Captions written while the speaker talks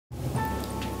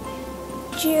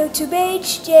YouTube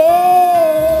HD.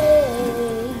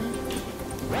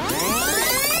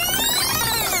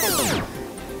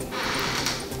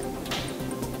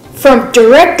 From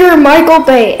director Michael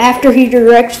Bay after he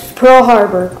directs Pearl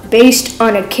Harbor, based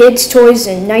on a Kids' Toys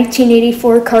in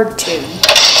 1984 cartoon.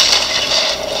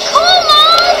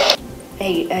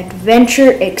 A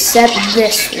adventure except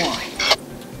this one.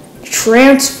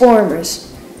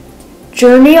 Transformers.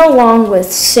 Journey along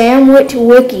with Sam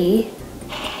Witwicky.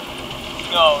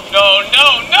 No,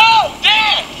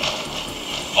 Dad!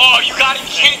 Oh, you gotta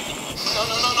kid me! No!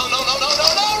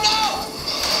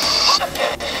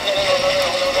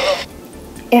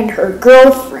 And her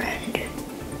girlfriend,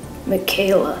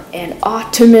 Michaela, and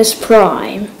Optimus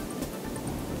Prime.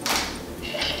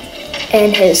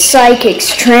 And his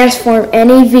psychics transform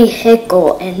any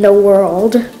vehicle in the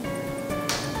world.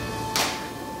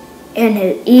 And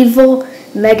his evil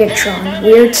Megatron,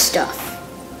 weird stuff.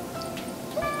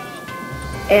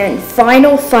 And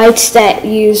final fights that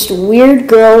used weird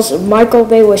girls Michael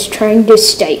Bay was trying to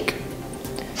stake.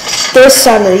 This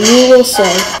summer you will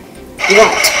say,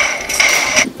 what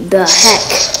the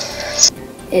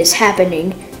heck is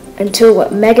happening, until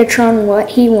what Megatron what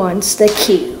he wants, the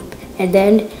cube, and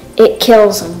then it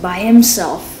kills him by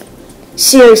himself.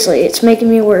 Seriously, it's making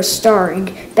me worse,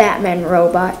 starring Batman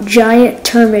Robot, Giant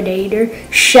Terminator,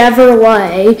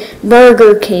 Chevrolet,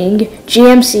 Burger King,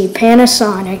 GMC,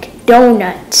 Panasonic,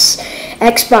 Donuts,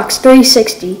 Xbox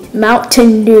 360,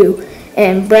 Mountain Dew,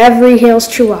 and Beverly Hills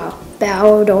Chihuahua.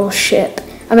 Battleship.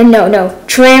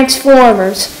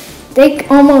 Transformers. They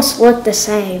almost look the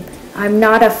same. I'm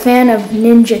not a fan of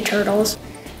Ninja Turtles.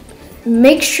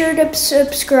 Make sure to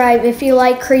subscribe if you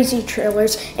like crazy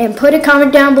trailers, and put a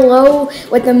comment down below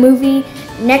with the movie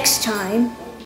next time.